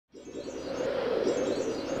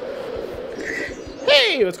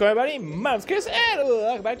Hey, what's going on, everybody? My name's Chris, and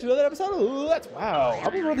welcome back to another episode of Let's Wow. How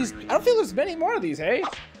many more of these? I don't feel there's many more of these, hey?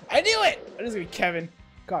 I knew it! It is gonna be Kevin.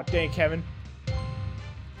 God dang, Kevin.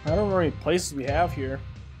 I don't know how many places we have here.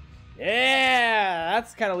 Yeah,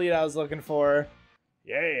 that's the kind of lead I was looking for.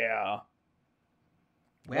 Yeah.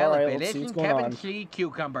 Well, right, if it isn't Kevin C.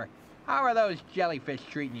 Cucumber, how are those jellyfish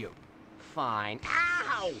treating you? Fine.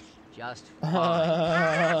 Ow! Just fine.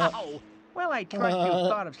 Ow! Well, I trust you've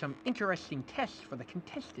thought of some interesting tests for the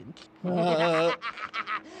contestants. Oh,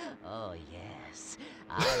 yes.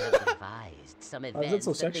 I have devised some events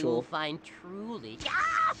so that they will sexual? find truly...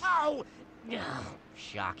 Ow!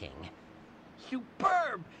 Shocking.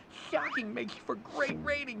 Superb! Shocking makes for great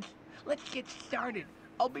ratings. Let's get started.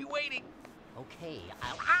 I'll be waiting. Okay,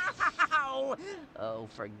 Ow! Oh,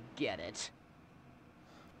 forget it.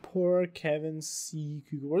 Poor Kevin C.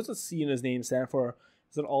 Cucumber. What does the C in his name stand for?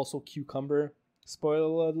 Is it also cucumber?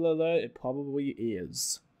 Spoiler alert, it probably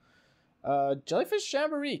is. Jellyfish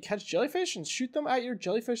Jamboree. Catch jellyfish and shoot them at your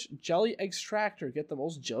jellyfish jelly extractor. Get the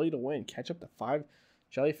most jelly to win. Catch up to 5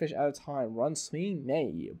 jellyfish at a time. Run swing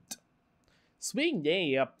napped. Swing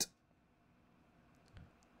napped.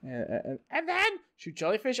 And then shoot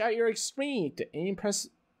jellyfish at your extreme. To aim, press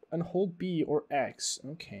and hold B or X.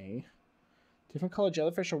 Okay. Different colored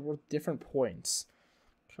jellyfish are worth different points.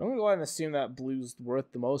 I'm gonna go ahead and assume that blue's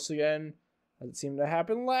worth the most again, as it seemed to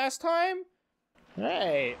happen last time.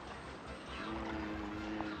 Hey.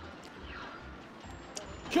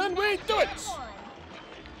 Can we do it?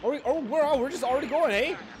 We're just already going,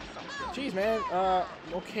 eh? Jeez, man.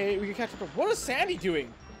 Okay, we can catch up. What is Sandy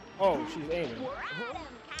doing? Oh, she's aiming.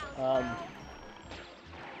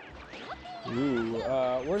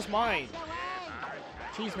 Where's mine?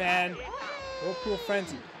 Jeez, man. Whirlpool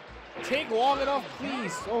Frenzy. Take long enough,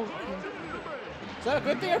 please. Oh, is that a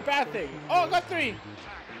good thing or a bad thing? Oh, I got 3.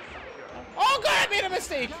 Oh, God, I made a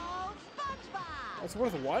mistake. That's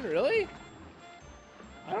worth 1, really?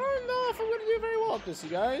 I don't know if I'm going to do very well at this,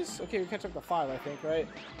 you guys. Okay, we catch up to 5, I think, right?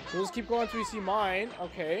 So we'll just keep going until we see mine.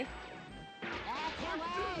 Okay.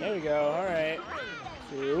 There we go. All right.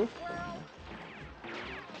 2.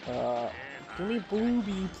 Give me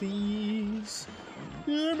Bluebee, please.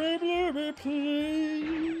 Give me Bluebee,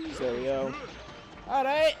 please. There we go. All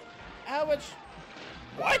right. How much?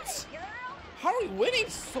 What? How are we winning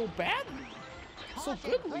so badly? So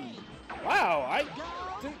goodly. Wow. I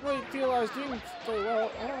didn't really feel I was doing very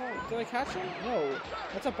well. Did I catch him? No.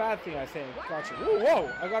 That's a bad thing, I think. Gotcha.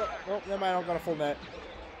 Whoa. I got it. Oh, never mind. I don't got a full net.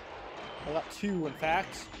 I got 2, in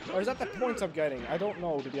fact. Or is that the points I'm getting? I don't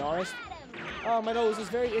know, to be honest. Oh, my nose is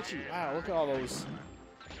very itchy. Wow, look at all those.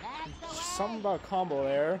 Something about a combo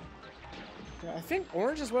there. Yeah, I think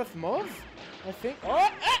orange is worth more. I think. Oh,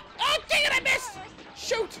 dang it, I missed!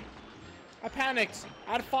 Shoot! I panicked.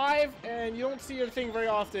 I had 5, and you don't see your thing very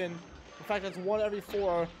often. In fact, that's 1 every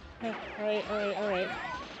 4. Alright. I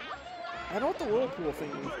don't know what the whirlpool thing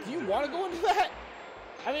is. Do you want to go into that?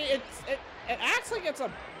 I mean, it acts like it's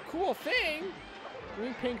a cool thing. Give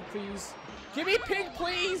me pink, please. Give me pink,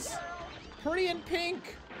 please! Pretty in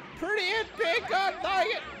pink! Pretty in pink! God dang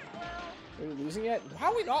it! Are we losing yet?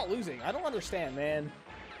 How are we not losing? I don't understand, man.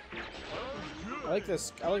 I like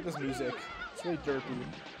this music. It's really derpy.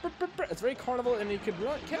 It's very carnival, and you can't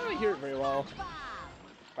really hear it very well.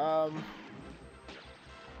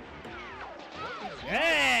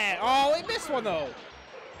 Yeah! Oh, we missed one though.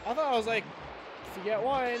 I thought I was like, if you get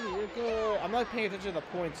 1, you're good. I'm not paying attention to the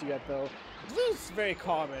points yet though. Blue's very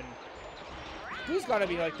common. Blue's gotta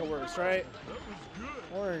be like the worst, right?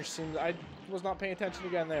 Orange seems. I was not paying attention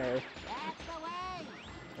again there.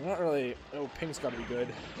 I'm not really. Oh, pink's gotta be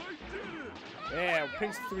good. Yeah,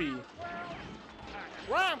 pink's 3.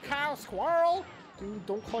 Run, Kyle Squirrel! Dude,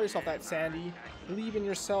 don't call yourself that, Sandy. Believe in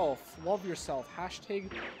yourself. Love yourself.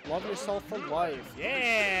 Hashtag love yourself for life.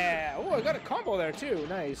 Yeah! Oh, I got a combo there too.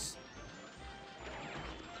 Nice.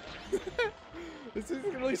 This is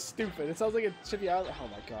really stupid. It sounds like it should be out. Oh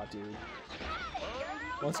my god, dude.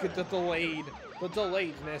 Let's get the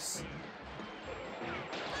delayedness.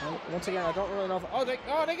 Once again, I don't really know if. Oh,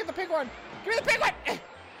 they get the pink one. Give me the pink one.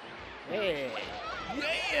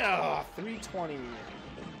 Yeah, 320.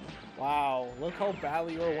 Wow, look how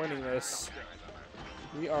badly we're winning this.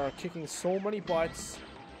 We are kicking so many butts.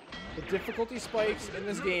 The difficulty spikes in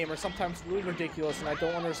this game are sometimes really ridiculous, and I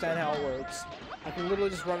don't understand how it works. I can literally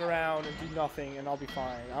just run around and do nothing, and I'll be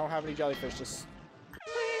fine. I don't have any jellyfish, just...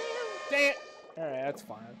 Dang it! Alright, that's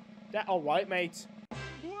fine. Alright, mate.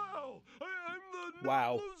 Wow! I'm the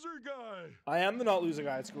Wow. loser guy! I am the not loser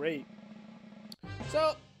guy, it's great.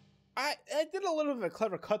 So, I did a little bit of a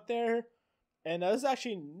clever cut there, and this is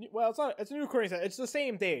actually... Well, it's not... It's a new recording set. It's the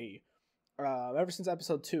same day. Ever since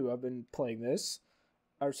episode 2, I've been playing this.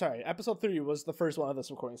 Or sorry, episode 3 was the first one of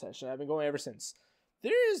this recording session. I've been going ever since.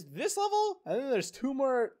 There's this level, and then there's 2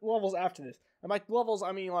 more levels after this. And by levels,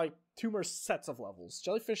 I mean like 2 more sets of levels.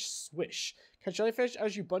 Jellyfish Swish. Catch jellyfish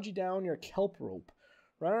as you bungee down your kelp rope.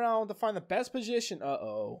 Run around to find the best position.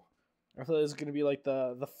 Uh-oh. I thought it was going to be like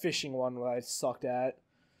the fishing one that I sucked at.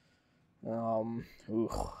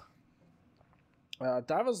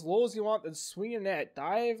 Dive as low as you want, then swing your net.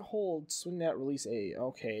 Dive, hold, swing net, release A.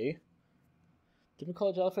 Okay. Different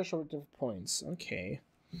color jellyfish over different points. Okay.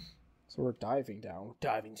 So we're diving down. We're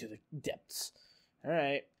diving to the depths.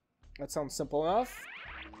 Alright. That sounds simple enough.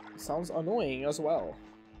 Sounds annoying as well.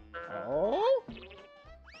 Oh!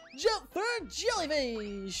 Jump for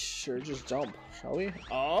jellyfish! Sure, just jump, shall we?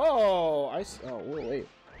 Oh! Wait.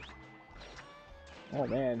 Oh,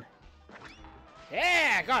 man.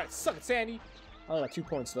 Yeah! Got it! Suck it, Sandy! I only got 2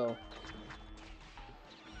 points, though.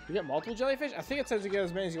 You get multiple jellyfish? I think it says you get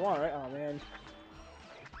as many as you want, right? Oh, man.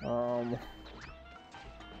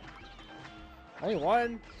 Only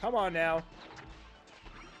 1? Come on, now.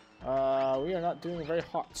 We are not doing very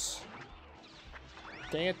hot.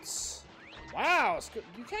 Dang it. Wow!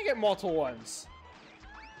 You can't get multiple ones.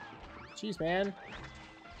 Jeez, man.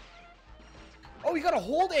 Oh, we gotta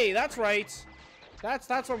hold A! That's right! That's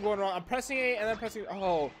what I'm going wrong. I'm pressing A and then pressing...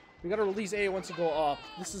 Oh, we gotta release A once you go up.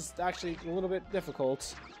 This is actually a little bit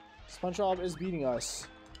difficult. SpongeBob is beating us.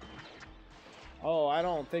 Oh, I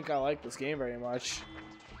don't think I like this game very much.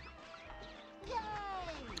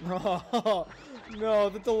 Oh, no,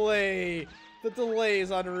 the delay. The delay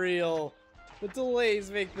is unreal. The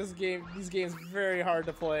delays make these games very hard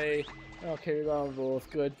to play. Okay, we're going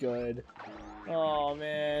both. Good, good. Oh,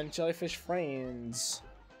 man. Jellyfish friends.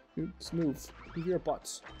 Oops, move. Move your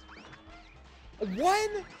butts.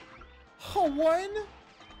 1? A 1?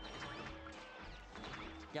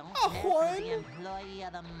 Don't A mess 1? with the employee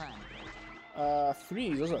of the month.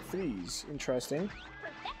 3s. Those are 3s. Interesting.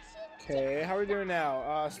 Okay, how are we doing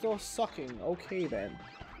now? Still sucking. Okay, then.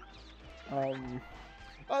 Oh,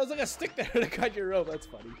 there's like a stick there to cut your rope. That's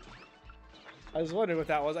funny. I was wondering what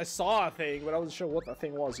that was. I saw a thing, but I wasn't sure what the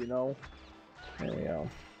thing was, you know? There we go.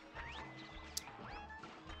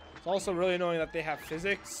 It's also really annoying that they have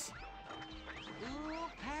physics.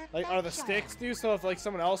 Like, are the sticks do? So if like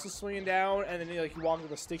someone else is swinging down and then like you walk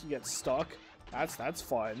with a stick, you get stuck. That's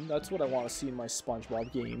fun. That's what I want to see in my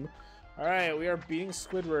SpongeBob game. All right, we are beating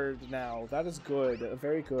Squidward now. That is good.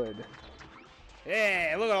 Very good.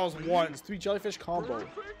 Yeah, look at those ones. 3 jellyfish combo.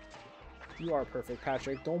 You are perfect,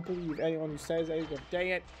 Patrick. Don't believe anyone who says anything. Dang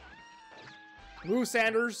it. Lou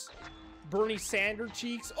Sanders. Bernie Sanders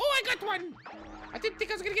cheeks. Oh, I got one. I didn't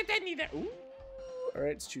think I was going to get that either. Ooh. All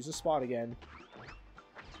right, let's choose a spot again.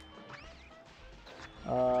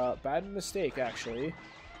 Bad mistake, actually.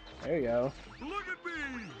 There you go. Look at me!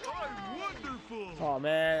 I'm wonderful! Oh,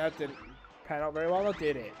 man, that didn't pan out very well, now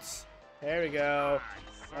did it? There we go.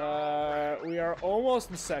 We are almost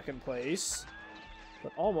in 2nd place.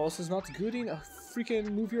 But almost is not good enough.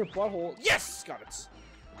 Freaking move your butthole. Yes! Got it.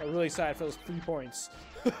 I'm really excited for those 3 points.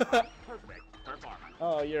 Perfect performance.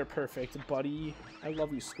 Oh, you're perfect, buddy. I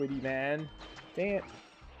love you, Squiddy, man. Dang it.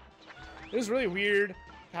 It was really weird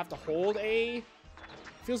to have to hold A.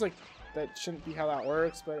 Feels like that shouldn't be how that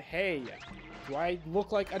works, but hey. Do I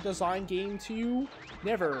look like a design game to you?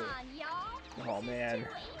 Never. Oh, man.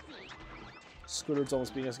 Squidward's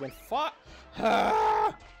almost beating us again. Fuck!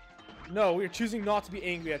 No, we're choosing not to be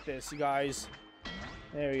angry at this, you guys.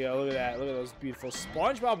 There we go. Look at that. Look at those beautiful.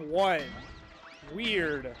 SpongeBob won.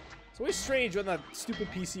 Weird. It's always strange when the stupid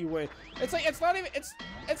PC win. It's like, it's not even, it's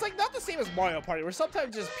like not the same as Mario Party, where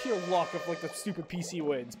sometimes just pure luck if like the stupid PC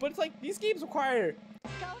wins. But it's like, these games require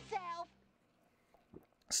Go self.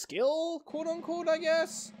 skill, quote unquote, I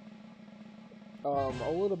guess. A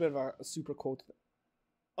little bit of a super quote.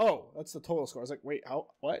 Oh, that's the total score. I was like, wait, how,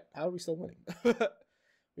 what? How are we still winning?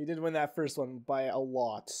 We did win that first one by a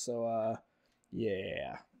lot, so,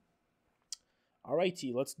 yeah.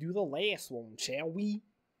 Alrighty, let's do the last one, shall we?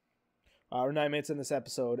 We're 9 minutes in this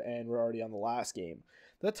episode, and we're already on the last game.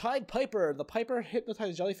 The Tide Piper. The Piper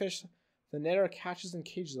hypnotizes jellyfish. The netter catches and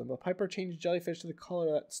cages them. The Piper changes jellyfish to the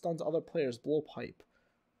color that stuns other players. Blowpipe.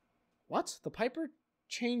 What? The Piper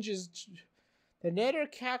changes... The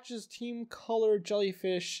netter catches team color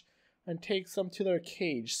jellyfish and takes them to their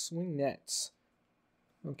cage. Swing nets.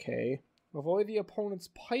 Okay. Avoid the opponent's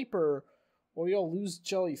Piper or you'll lose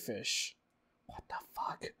jellyfish. What the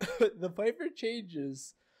fuck? The Piper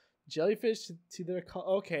changes jellyfish to their color.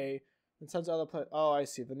 Okay. And sends other players. Oh, I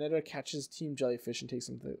see. The netter catches team jellyfish and takes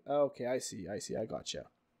them to... Okay, I see. I gotcha.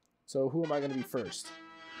 So who am I going to be first?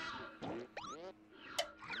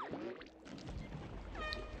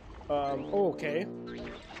 Oh, okay.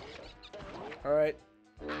 Alright.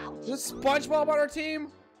 Is this SpongeBob on our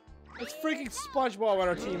team? It's freaking SpongeBob on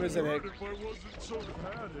our team, isn't it?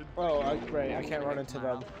 Oh, great. I can't run into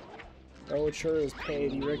them. Oh, it sure is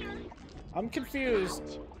paid, Rick. I'm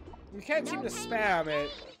confused. You can't seem to spam it.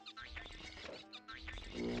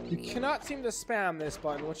 You cannot seem to spam this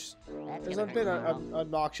button, which is a bit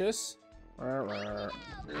obnoxious.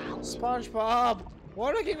 SpongeBob!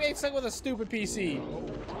 Why do I keep getting stuck with a stupid PC?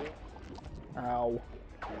 Ow.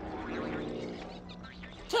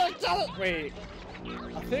 Wait.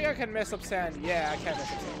 I think I can mess up Sandy. Yeah, I can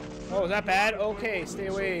mess up Sandy. Oh, is that bad? Okay, stay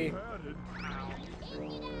away.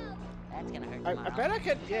 I bet I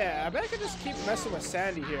could, yeah, I bet I could just keep messing with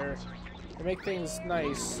Sandy here to make things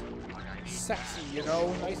nice. Sexy, you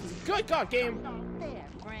know? Nice and good. God, game!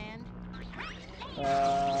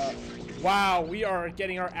 Wow, we are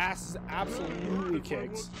getting our asses absolutely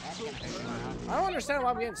kicked. I don't understand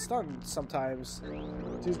why I'm getting stunned sometimes.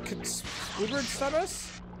 Dude, could Squidward stun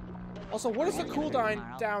us? Also, what is the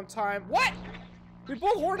cooldown time? What? We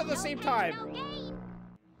both horned at the same time.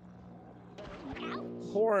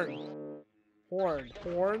 Horn. Horn.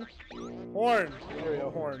 Horn. Horn. There we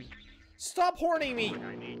go, horn. Stop horning me!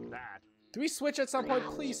 Do we switch at some point?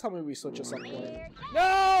 Please tell me we switch at some point.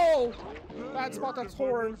 No! Bad spot, that's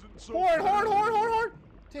horn. Horn, horn, horn, horn, horn!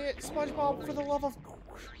 Take it, SpongeBob, for the love of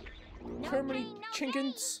Kermity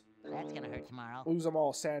Chinkins. That's gonna hurt tomorrow. Lose them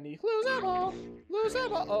all, Sandy. Lose them all! Lose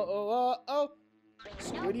them all! Oh.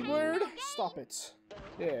 Squidward, stop it.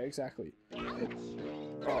 Yeah, exactly.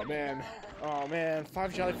 Oh man. Oh man.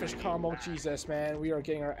 5 jellyfish combo. Jesus, man. We are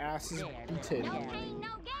getting our asses beaten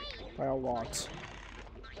by a lot.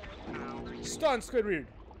 Stun Squidward.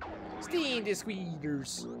 Steam the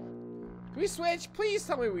Squeeders. Do we switch? Please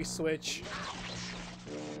tell me we switch.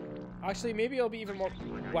 Actually, maybe it'll be even more.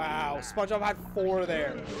 Wow, SpongeBob had 4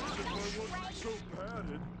 there.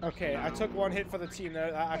 Okay, I took 1 hit for the team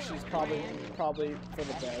there. That actually is probably for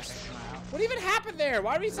the best. What even happened there?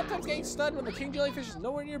 Why are we sometimes getting stunned when the king jellyfish is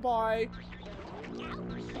nowhere nearby?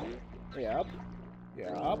 Yep. Yep.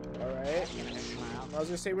 Alright. I was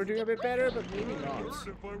gonna say we're doing a bit better, but maybe not.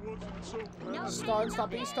 Stun, stop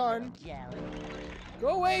being stunned. Go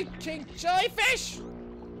away, king jellyfish!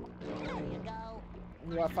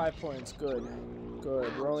 We got 5 points. Good.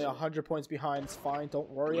 Good. We're only 100 points behind. It's fine. Don't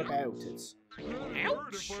worry about it.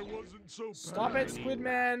 Ouch! Stop it,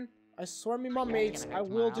 Squidman! I swear me, my mates, I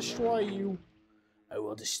will destroy you. I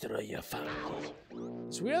will destroy your family.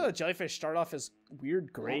 It's weird that the jellyfish start off as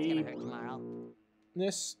weird grayness.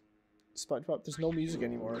 SpongeBob, there's no music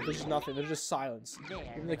anymore. There's just nothing. There's just silence.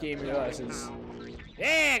 Even the game realizes.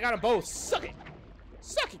 Yeah, I got them both. Suck it!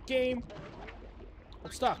 Suck it, game!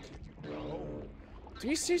 I'm stuck. Do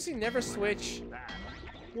we seriously never switch?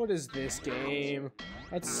 What is this game?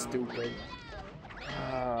 That's stupid.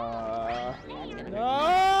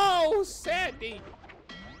 No, Sandy!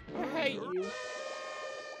 I hate you.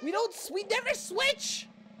 We never switch!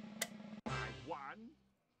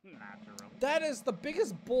 That is the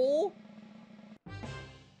biggest bull.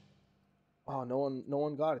 Oh, no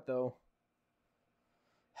one got it though.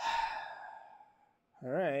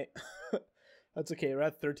 Alright. That's okay, we're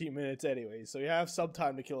at 13 minutes anyway, so you have some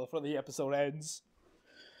time to kill it before the episode ends.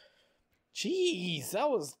 Jeez, that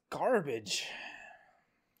was garbage.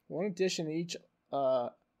 1 addition in each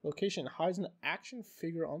location hides an action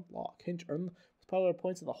figure unlock. Hint, earn the popular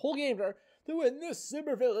points of the whole game to win this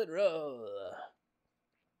super villain role.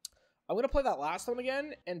 I'm gonna play that last one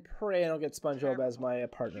again and pray I don't get SpongeBob as my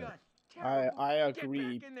partner. I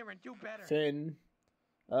agree. Finn,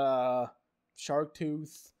 Shark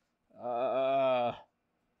Tooth,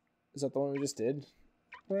 is that the one we just did?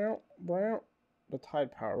 The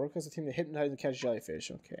Tide Power. Work as a team to hypnotize and catch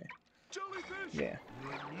jellyfish. Okay. Yeah.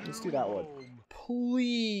 Let's do that one.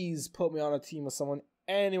 Please put me on a team with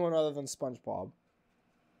anyone other than SpongeBob.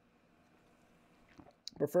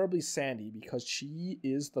 Preferably Sandy, because she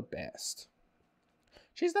is the best.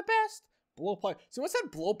 She's the best! Blowpipe. So what's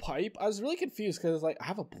that blowpipe? I was really confused because like I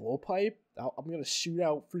have a blowpipe. I'm gonna shoot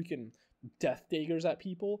out freaking death daggers at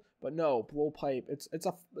people, but no, blowpipe.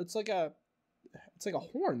 It's like a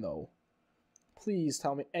horn though. Please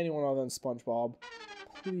tell me anyone other than SpongeBob.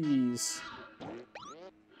 Please.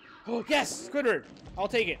 Oh yes, Squidward. I'll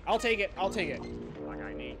take it. I'll take it. I'll take it. Like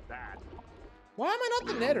I need that. Why am I not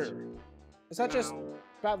the netter? Is that just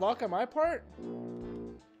bad luck on my part?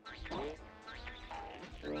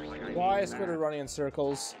 Why is Squidward running in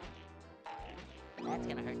circles? That's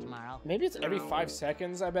gonna hurt tomorrow. Maybe it's every 5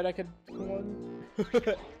 seconds. I bet I could horn.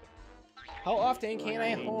 How often can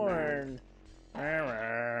I horn?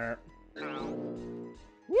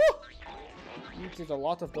 Woo! there's a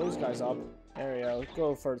lot of those guys up. There we go.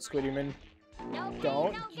 Go for it, Squiddyman.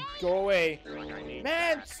 Don't. Go away.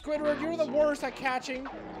 Man, Squidward, you're the worst at catching.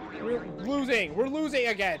 We're losing. We're losing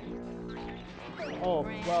again. Oh,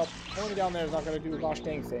 well, only down there is not going to do a gosh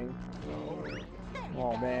dang thing.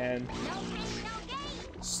 Oh, man.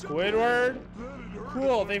 Squidward.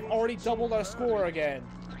 Cool, they've already doubled our score again.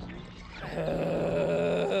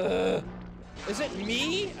 Is it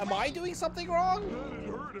me? Am I doing something wrong?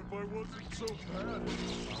 That'd hurt if I wasn't so bad.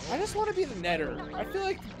 I just want to be the netter. I feel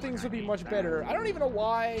like things would be much better. I don't even know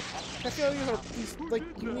why. I feel like like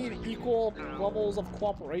you need equal levels of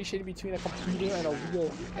cooperation between a computer and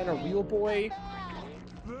a real boy.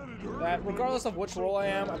 That regardless of which role I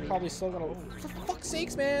am, I'm probably still gonna. For fuck's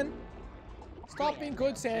sakes, man! Stop being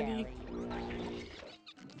good, Sandy.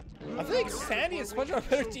 I feel like Sandy and SpongeBob are a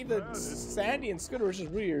better team than Sandy and Scooter, which is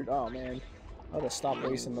weird. Oh man, I gotta stop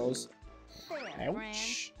racing those.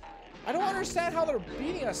 Ouch! I don't understand how they're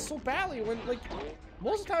beating us so badly when, like,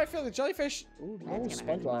 most of the time I feel like the jellyfish. Ooh, no,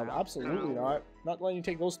 SpongeBob, absolutely not. Not letting you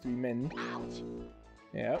take those 3 men.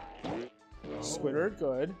 Yep. Squidward,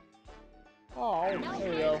 good. Oh, there we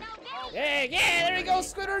go. Yeah, yeah, there we go,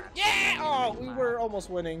 Squidward. Yeah! Oh, we were almost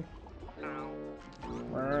winning. No,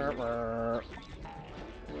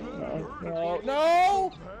 no,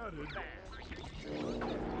 no!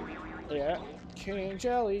 Yeah. King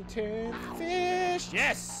Jellyton Fish!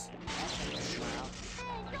 Yes!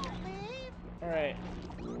 Alright.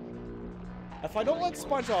 If I don't let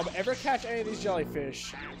SpongeBob ever catch any of these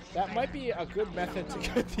jellyfish, that might be a good method to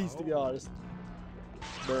get these, to be honest.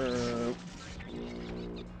 Burp.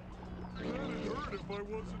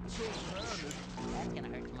 That's gonna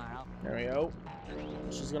hurt tomorrow. There we go.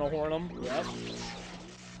 She's gonna horn him. Yep.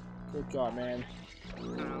 Good God, man.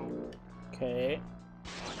 Okay.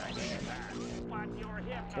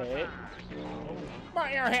 Okay.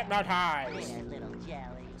 But you're hypnotized. Little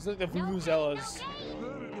jelly. It's like the Vuvuzelas.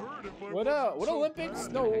 What Olympics?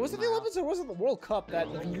 No, was it the Olympics or was it the World Cup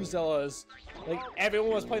that the Vuvuzelas? Like,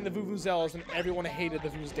 everyone was playing the Vuvuzelas and everyone hated the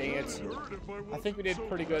Vuvuz dance. I think we did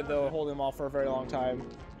pretty good, though, holding them off for a very long time.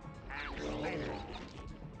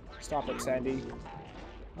 Stop it, Sandy.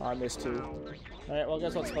 Oh, I missed too. Alright, well,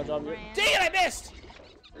 guess what, SpongeBob? Dang it, I missed!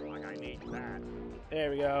 There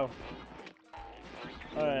we go.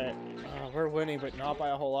 Alright. We're winning, but not by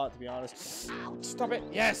a whole lot, to be honest. Stop it!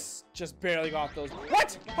 Yes! Just barely got those.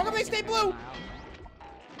 What? How come they stay blue?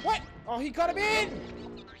 What? Oh, he got him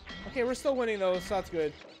in! Okay, we're still winning, though, so that's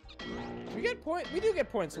good. Do we get points? We do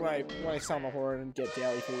get points when I sound the horn and get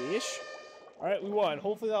jellyfish. Alright, we won.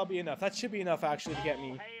 Hopefully that'll be enough. That should be enough, actually, to get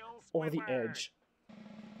me over the edge.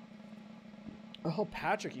 Oh,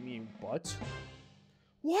 Patrick, you mean what?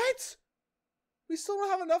 What? We still don't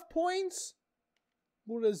have enough points?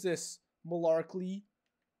 What is this? Malarkey?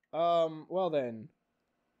 Well then.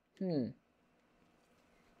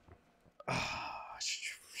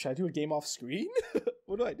 Should I do a game off screen?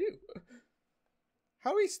 What do I do?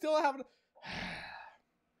 How are we still having...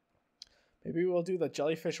 Maybe we'll do the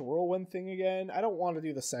jellyfish whirlwind thing again. I don't want to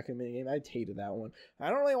do the second minigame. I hated that one. I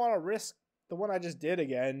don't really want to risk the one I just did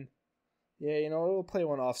again. Yeah, you know, we'll play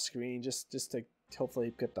one off screen just to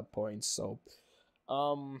hopefully get the points. So,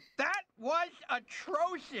 That was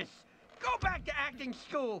atrocious. Go back to acting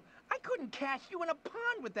school. I couldn't cast you in a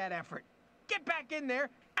pond with that effort. Get back in there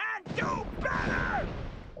and do better.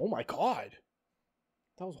 Oh my God,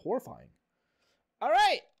 that was horrifying. All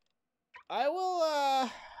right, I will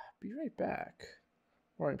be right back.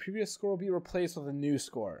 All right, previous score will be replaced with a new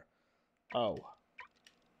score. Oh.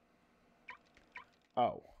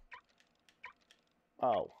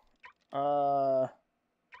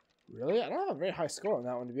 Really? I don't have a very high score on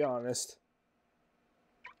that one, to be honest.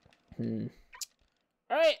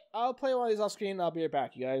 Alright, I'll play one of these off screen and I'll be right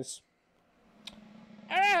back, you guys.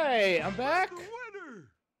 Alright, I'm back.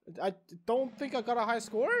 I don't think I got a high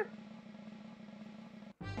score.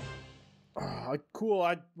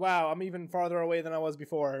 Cool, wow, I'm even farther away than I was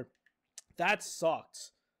before. That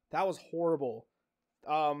sucked. That was horrible.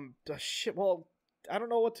 Shit, well, I don't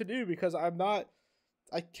know what to do because I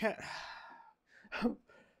can't.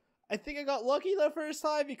 I think I got lucky the first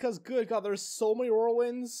time because, good God, there's so many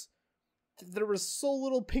whirlwinds. There was so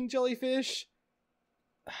little pink jellyfish.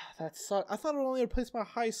 That sucked. I thought it would only replace my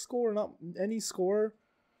high score, not any score.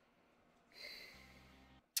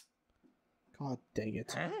 God dang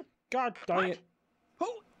it. Huh? God dang it. Who?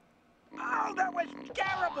 Oh, that was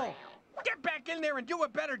terrible. Get back in there and do a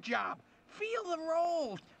better job. Feel the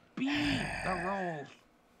roles. Be the roles.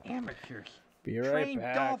 Amateurs. Be right Trained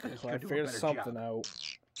back. dolphins I could do a figured better something job. out.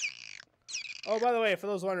 Oh, by the way, for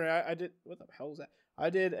those wondering, I did. What the hell was that?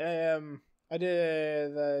 I did I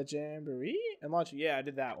did the Jamboree and launch. Yeah, I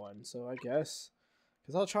did that one. So I guess.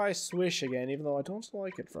 Because I'll try Swish again, even though I don't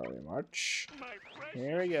like it very much.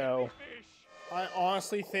 Here we go. I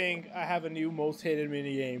honestly think I have a new most hated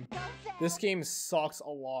minigame. This game sucks a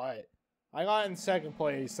lot. I got in second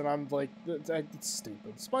place, and I'm like, it's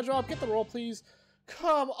stupid. SpongeBob, get the roll, please.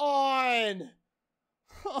 Come on!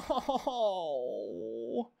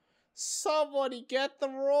 Oh, somebody get the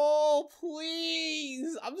roll,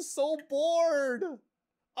 please! I'm so bored!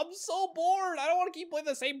 I'm so bored! I don't want to keep playing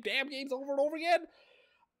the same damn games over and over again!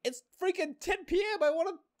 It's freaking 10 p.m. I want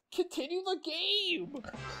to continue the game!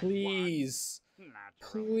 Please.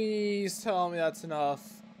 Please tell me that's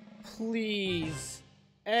enough. Please.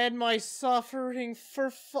 End my suffering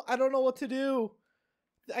for I don't know what to do.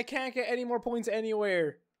 I can't get any more points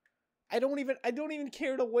anywhere. I don't even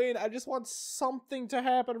care to win. I just want something to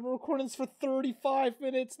happen. I'm recording this for 35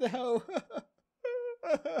 minutes now.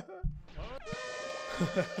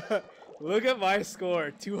 Look at my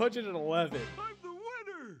score, 211. I'm the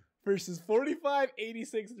winner. Versus 45,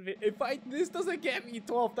 86, and 50. If this doesn't get me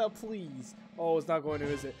 12, now please. Oh, it's not going to,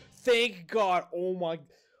 is it? Thank God. Oh my.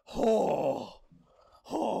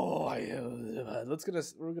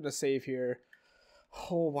 We're gonna save here.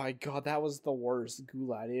 Oh my God, that was the worst.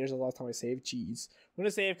 Gladiators, the last time I saved. Jeez. I'm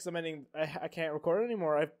gonna save because I can't record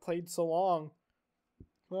anymore. I've played so long.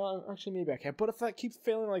 Well, actually, maybe I can. But if that keeps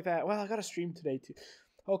failing like that, well, I gotta stream today too.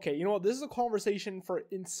 Okay, you know what? This is a conversation for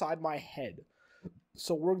inside my head.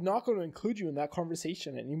 So we're not going to include you in that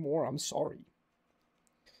conversation anymore. I'm sorry.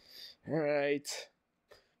 All right.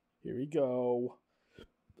 Here we go.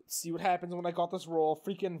 Let's see what happens when I got this roll.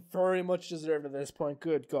 Freaking very much deserved at this point.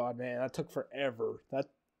 Good God, man. That took forever. That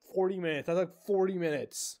 40 minutes. That took 40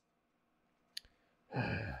 minutes.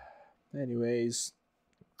 Anyways.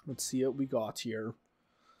 Let's see what we got here.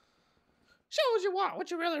 Show what you want. What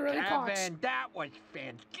you really got. Kevin, that was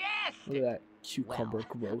fantastic. Look at that cucumber, well,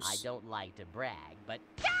 gross. I don't like to brag, but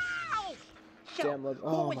Ow! So, Damn, look. who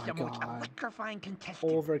Oh was my the most God. electrifying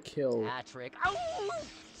contestant? Overkill. Patrick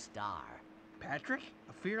Star. Patrick,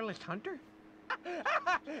 a fearless hunter?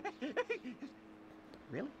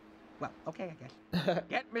 Really? Well, okay, I guess.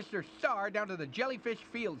 Get Mr. Star down to the Jellyfish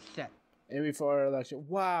Field set. And before our election.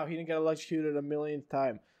 Wow, he didn't get electrocuted a millionth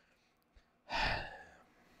time.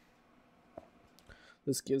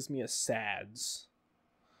 This gives me a SADS.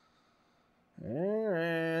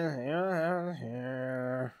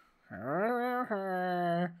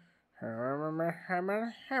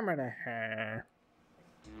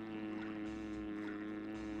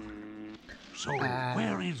 So,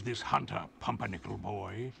 where is this hunter, Pumpernickel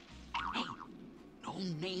boy? Hey, no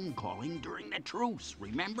name-calling during the truce,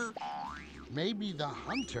 remember? Maybe the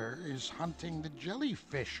hunter is hunting the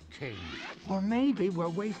Jellyfish King. Or maybe we're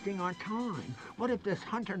wasting our time. What if this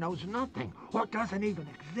hunter knows nothing or doesn't even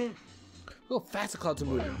exist? Oh, fast clouds are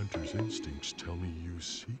My moving. hunter's instincts tell me you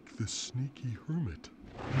seek the sneaky hermit.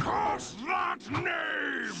 Curse that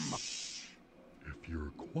name! If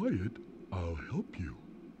you're quiet, I'll help you.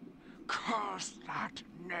 Curse that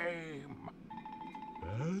name!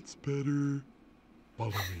 That's better.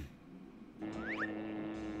 Follow me.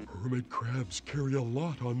 Hermit crabs carry a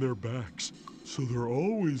lot on their backs, so they're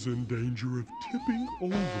always in danger of tipping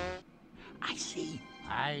over. I see.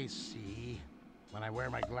 I see. When I wear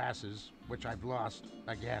my glasses, which I've lost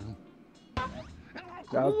again.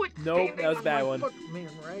 Nope, that was a bad one. Man,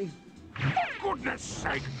 Ray. For goodness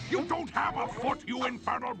sake, you don't have a foot, you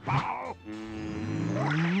infernal bowel!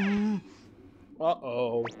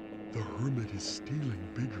 Uh-oh. The hermit is stealing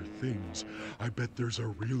bigger things. I bet there's a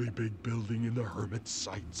really big building in the hermit's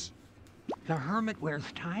sights. The hermit wears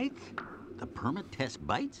tights? The permit test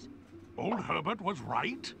bites? Old Herbert was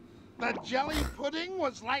right. The jelly pudding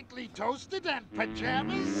was likely toasted and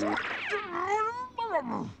pajamas?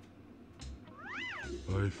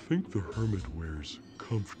 I think the hermit wears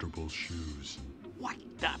comfortable shoes. What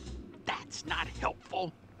the? That's not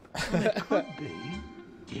helpful. It could be.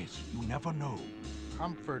 Yes, you never know.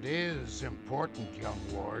 Comfort is important, young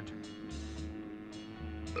ward.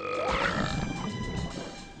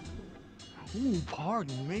 Ooh,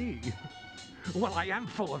 pardon me. Well, I am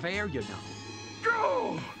full of air, you know.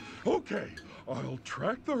 Go! Okay, I'll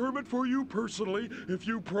track the hermit for you personally if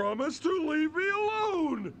you promise to leave me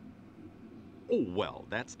alone. Oh, well,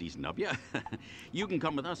 that's decent of you. You can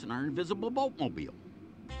come with us in our invisible boatmobile.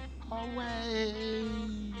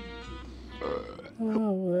 Away!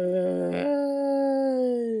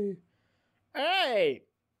 Alright.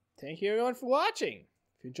 Thank you everyone for watching.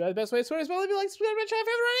 If you enjoyed the best way to sort as well, if you like, subscribe and try if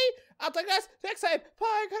you haven't already. I'll talk to you guys next time. Bye.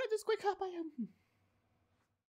 I gotta just quick up. I am.